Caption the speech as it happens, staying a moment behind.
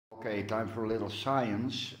Okay, time for a little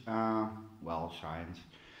science. Well, science.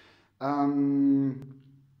 Um,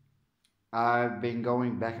 I've been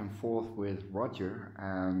going back and forth with Roger,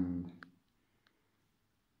 and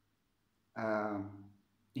uh,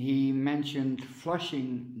 he mentioned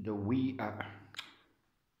flushing the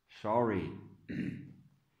sorry,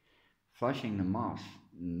 flushing the moss,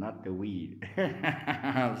 not the weed.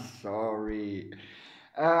 Sorry.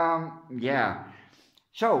 Yeah.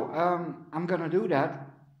 So I'm gonna do that.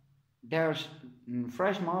 There's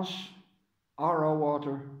fresh moss, RO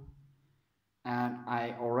water, and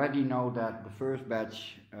I already know that the first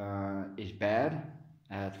batch is bad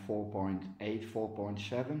at 4.8,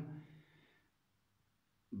 4.7,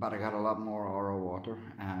 but I got a lot more RO water,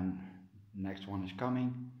 and next one is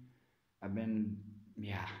coming. I've been,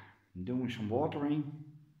 yeah, doing some watering.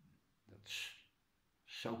 That's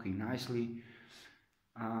soaking nicely.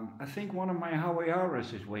 I think one of my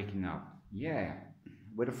Hawaiiaras is waking up. Yeah,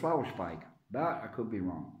 with a flower spike, but I could be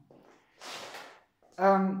wrong.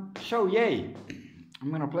 So yay,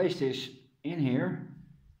 I'm gonna place this in here,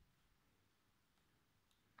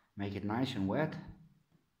 make it nice and wet.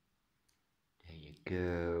 There you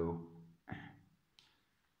go.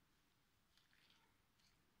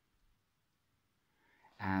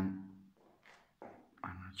 And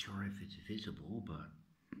I'm not sure if it's visible, but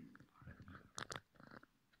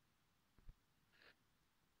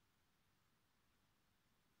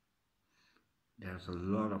there's a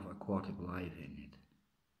lot of aquatic life in it,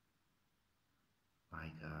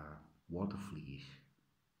 like water fleas.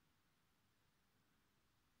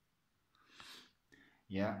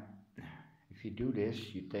 Yeah, if you do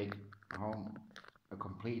this, you take home a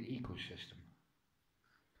complete ecosystem.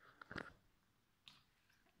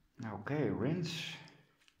 Okay, rinse.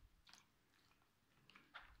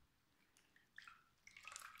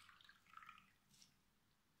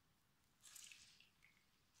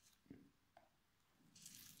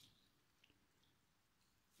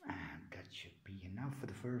 And that should be enough for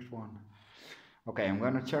the first one. Okay, I'm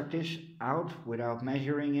gonna check this out without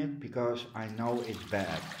measuring it because I know it's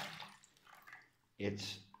bad.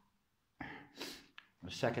 It's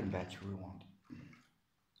the second batch we want.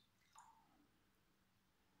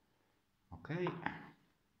 Okay.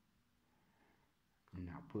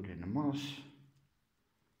 Now put in the moss.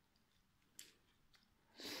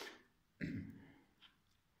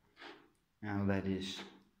 Now that is,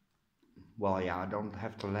 well, yeah, I don't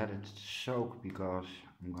have to let it soak because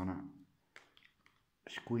I'm gonna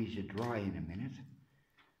squeeze it dry in a minute.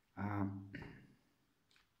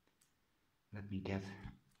 Let me get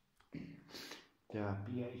the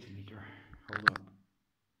pH meter. Hold up.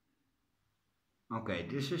 Okay,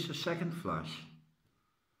 this is the second flush,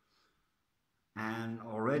 and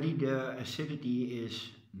already the acidity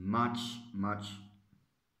is much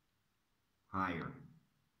higher,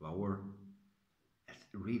 lower. It's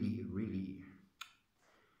really,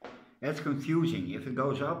 it's confusing. If it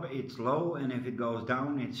goes up, it's low, and if it goes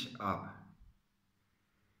down, it's up.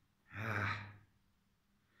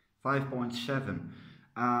 5.7.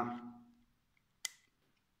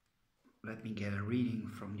 Let me get a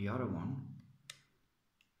reading from the other one.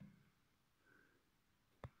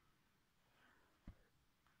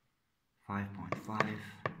 5.5.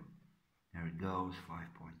 There it goes.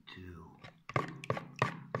 5.2.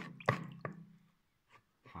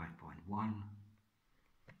 5.1.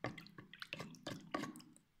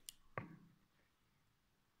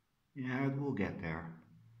 Yeah, it will get there.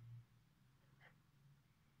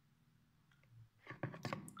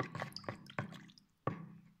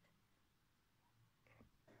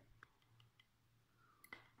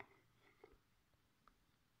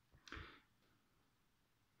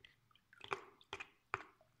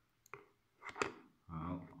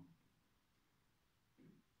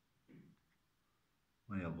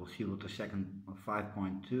 Well, we'll see what the second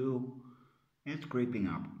 5.2. It's creeping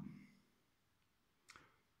up.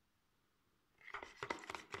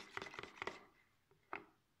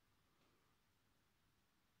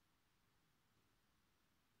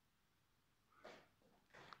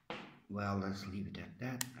 Well, let's leave it at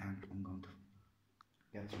that, and I'm going to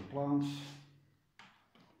get some plants.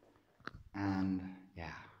 And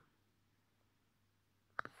yeah,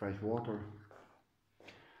 fresh water.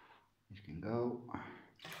 This can go.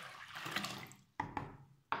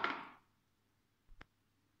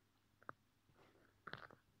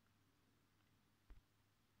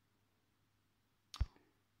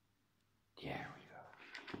 There we go.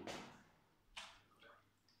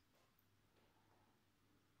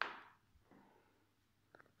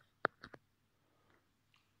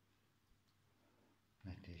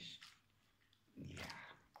 Like this. Yeah.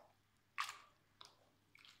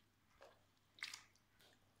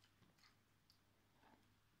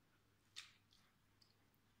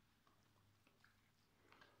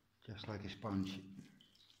 just like a sponge.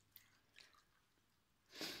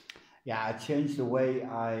 Yeah, I changed the way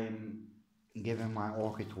I'm giving my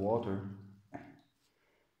orchid water,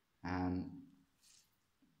 and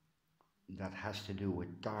that has to do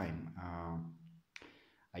with time.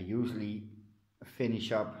 I usually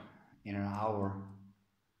finish up in an hour,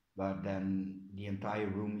 but then the entire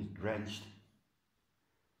room is drenched,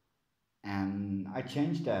 and I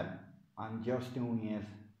changed that. I'm just doing it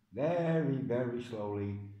very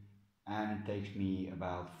slowly, and it takes me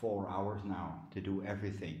about 4 hours now to do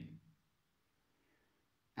everything.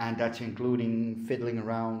 And that's including fiddling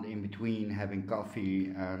around in between, having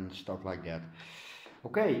coffee and stuff like that.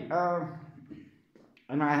 Okay,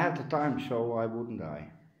 and I had the time, so why wouldn't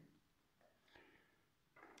I?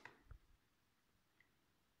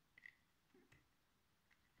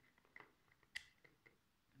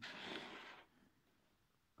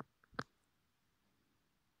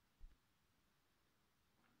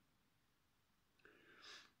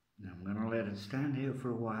 Now I'm gonna let it stand here for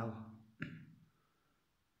a while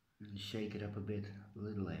and shake it up a bit a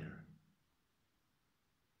little later.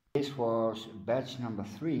 This was batch number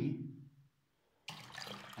 3,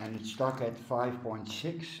 and it stuck at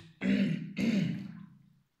 5.6.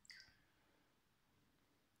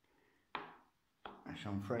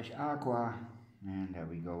 Some fresh aqua, and there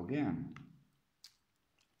we go again.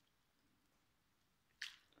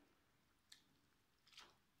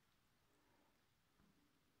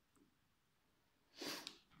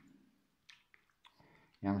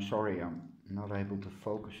 Yeah, I'm sorry, I'm not able to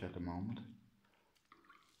focus at the moment.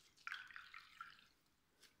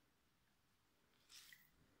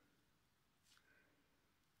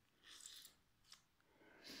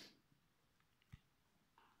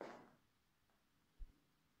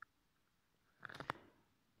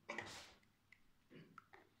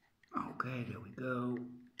 Okay, there we go.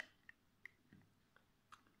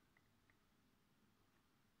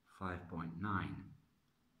 5.9.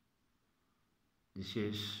 This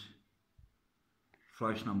is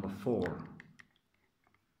flush number 4.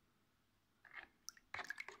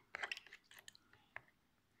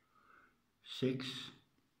 Six.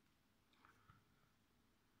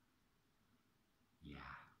 Yeah.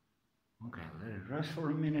 Okay, let it rest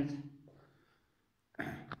for a minute.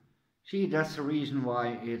 See, that's the reason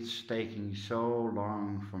why it's taking so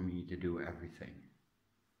long for me to do everything.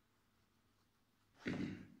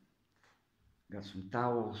 Got some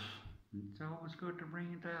towels. It's always good to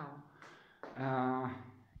bring a towel.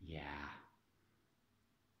 Yeah.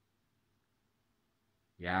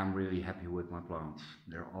 Yeah, I'm really happy with my plants.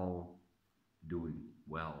 They're all doing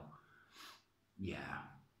well. Yeah.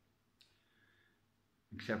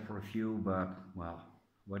 Except for a few, but, well,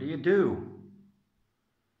 what do you do?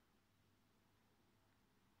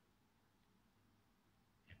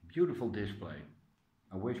 Beautiful display.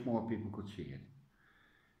 I wish more people could see it.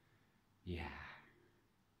 Yeah.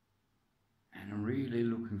 And I'm really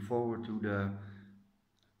looking forward to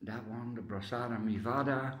that one, the Brassada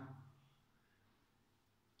Mivada.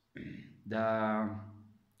 The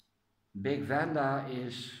Big Vanda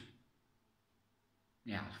is,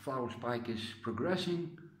 yeah, flower spike is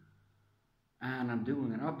progressing, and I'm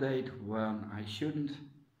doing an update when I shouldn't.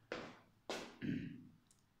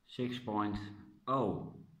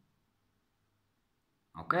 6.0.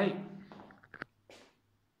 Okay.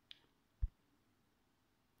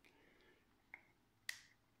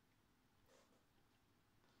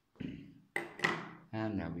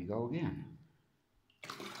 And there we go again.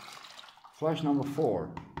 Flush number 4.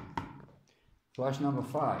 Flush number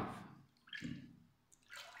 5.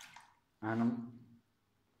 And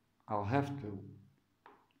I'll have to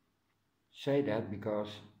say that because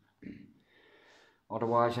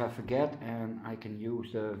otherwise I forget, and I can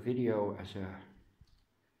use the video as a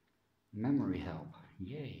memory help.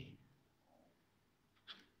 Yay.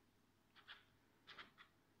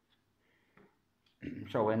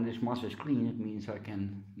 So when this moss is clean, it means I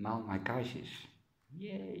can mount my caisses.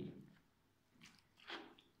 Yay.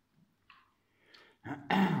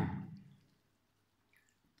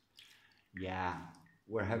 Yeah,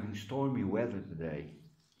 we're having stormy weather today,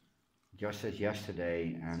 just as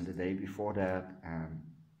yesterday and the day before that.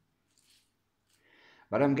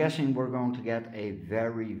 But I'm guessing we're going to get a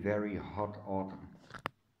very hot autumn.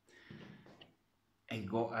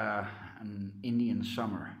 An Indian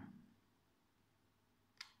summer.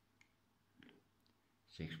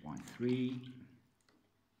 6.3,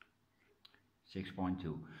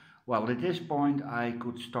 6.2. Well, at this point I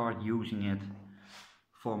could start using it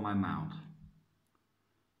for my mount.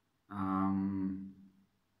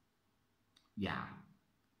 Yeah,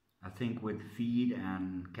 I think with feed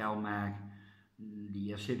and CalMag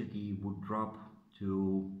the acidity would drop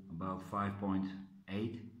to about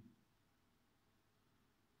 5.8.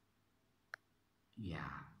 Yeah,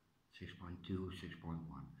 6.2, 6.1.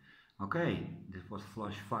 Okay, this was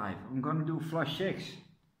flush 5. I'm gonna do flush 6.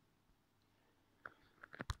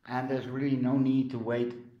 And there's really no need to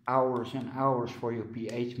wait hours and hours for your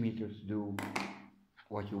pH meter to do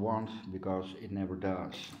what you want, because it never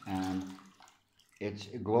does. And it's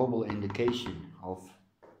a global indication of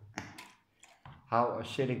how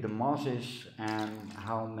acidic the moss is and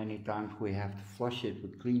how many times we have to flush it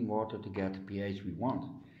with clean water to get the pH we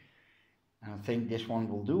want. And I think this one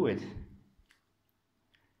will do it.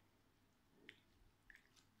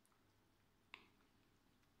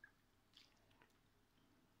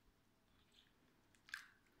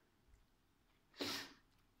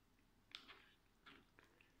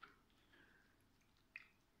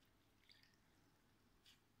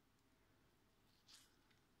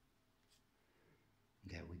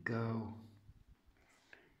 There we go.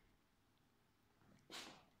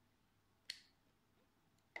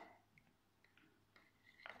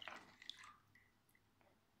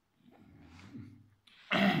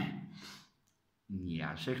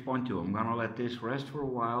 Yeah, 6.2. I'm gonna let this rest for a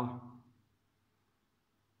while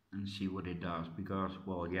and see what it does, because,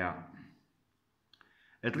 well, yeah,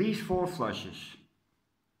 at least 4 flushes.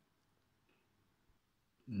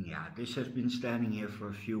 Yeah, this has been standing here for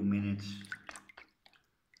a few minutes,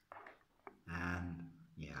 and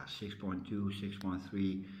yeah, 6.2,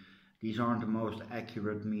 6.3. These aren't the most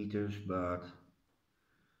accurate meters, but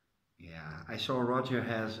yeah, I saw Roger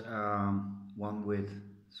has one with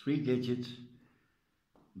 3 digits,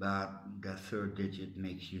 but the 3rd digit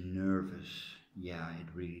makes you nervous. Yeah, it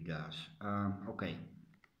really does. Okay,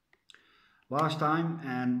 last time,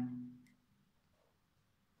 en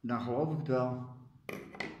dan geloof ik het wel.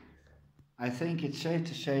 I think it's safe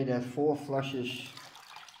to say that 4 flushes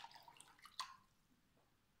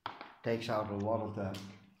takes out a lot of the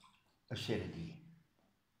acidity.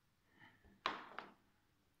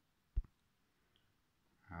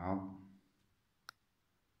 Nou,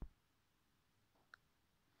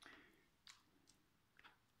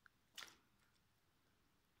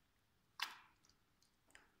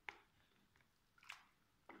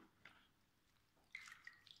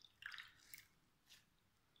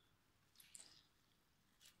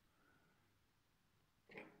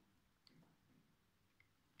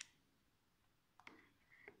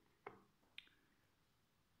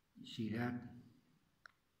 you see that?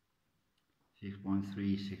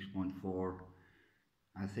 6.3, 6.4.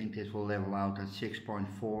 I think this will level out at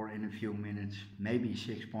 6.4 in a few minutes, maybe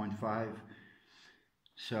 6.5.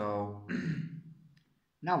 So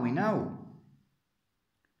now we know.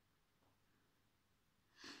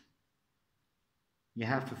 You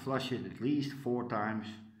have to flush it at least 4 times,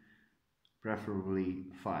 preferably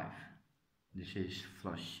 5. This is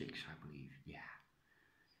flush 6, I believe. Yeah.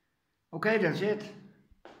 Okay, that's it.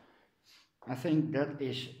 I think that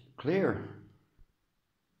is clear.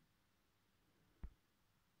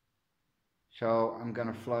 So I'm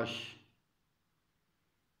gonna flush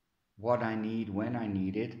what I need when I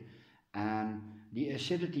need it, and the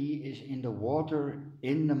acidity is in the water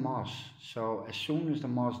in the moss. So as soon as the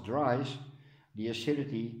moss dries, the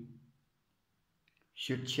acidity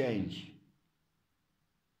should change.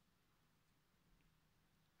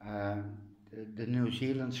 The New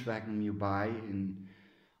Zealand sphagnum you buy in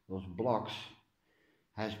those blocks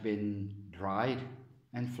has been dried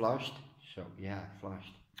and flushed. So yeah,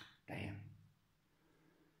 flushed. Damn.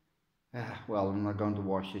 Well, I'm not going to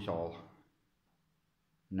wash this all.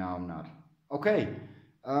 No, I'm not. Okay,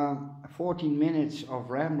 14 minutes of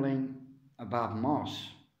rambling about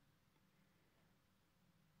moss.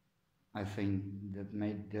 I think that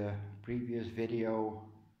made the previous video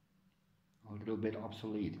a little bit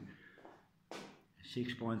obsolete.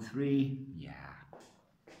 6.3, yeah.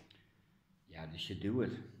 Yeah, this should do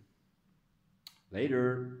it.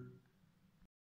 Later.